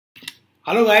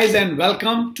Hello guys and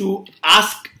welcome to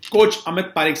Ask Coach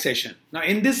Ameet Parekh session. Now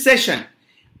in this session,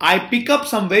 I pick up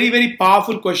some very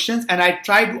powerful questions and I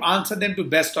try to answer them to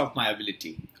best of my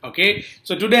ability. Okay,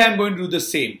 so today I'm going to do the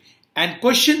same. And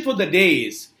question for the day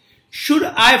is, should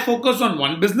I focus on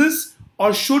one business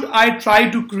or should I try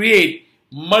to create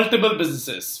multiple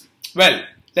businesses? Well,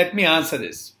 let me answer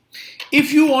this.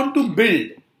 If you want to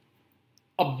build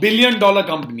a billion-dollar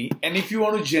company and if you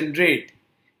want to generate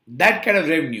that kind of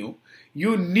revenue,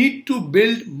 you need to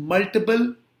build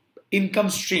multiple income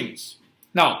streams.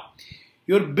 Now,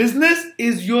 your business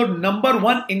is your number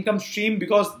one income stream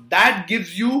because that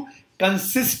gives you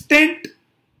consistent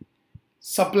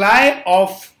supply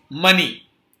of money.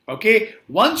 Okay,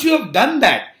 once you have done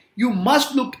that, you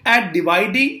must look at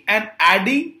dividing and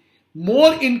adding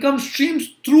more income streams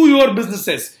through your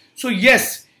businesses. So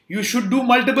yes, you should do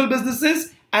multiple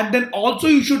businesses and then also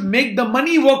you should make the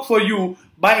money work for you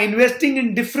by investing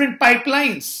in different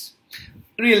pipelines.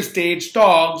 Real estate,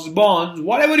 stocks, bonds,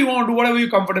 whatever you want to do, whatever you're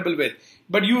comfortable with.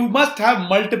 But you must have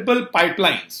multiple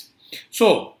pipelines.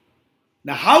 So,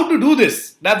 now how to do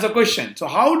this? That's the question. So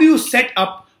how do you set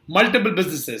up multiple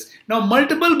businesses? Now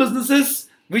multiple businesses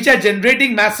which are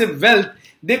generating massive wealth,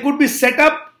 they could be set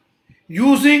up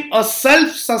using a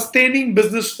self-sustaining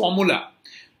business formula.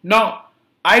 Now,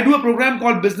 I do a program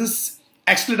called Business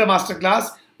Accelerator Masterclass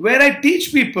where I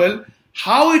teach people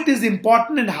how it is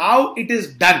important and how it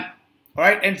is done.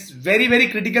 Alright, and it's very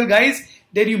critical, guys,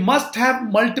 that you must have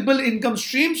multiple income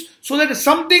streams so that if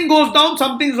something goes down,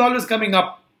 something is always coming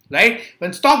up. Right?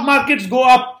 When stock markets go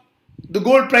up, the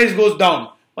gold price goes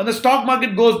down. When the stock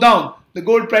market goes down, the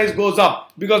gold price goes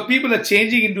up because people are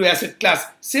changing into asset class.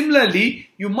 Similarly,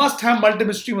 you must have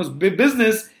multiple streams of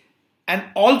business and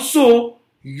also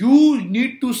you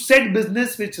need to set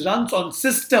business which runs on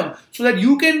system so that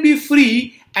you can be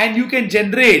free and you can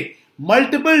generate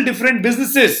multiple different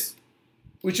businesses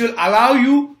which will allow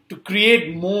you to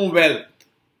create more wealth.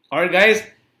 Alright guys,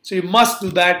 so you must do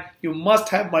that. You must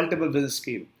have multiple business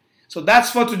schemes. So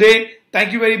that's for today.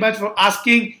 Thank you very much for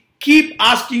asking. Keep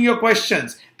asking your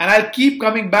questions and I'll keep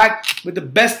coming back with the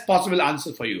best possible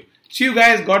answer for you. See you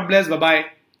guys. God bless. Bye-bye.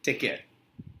 Take care.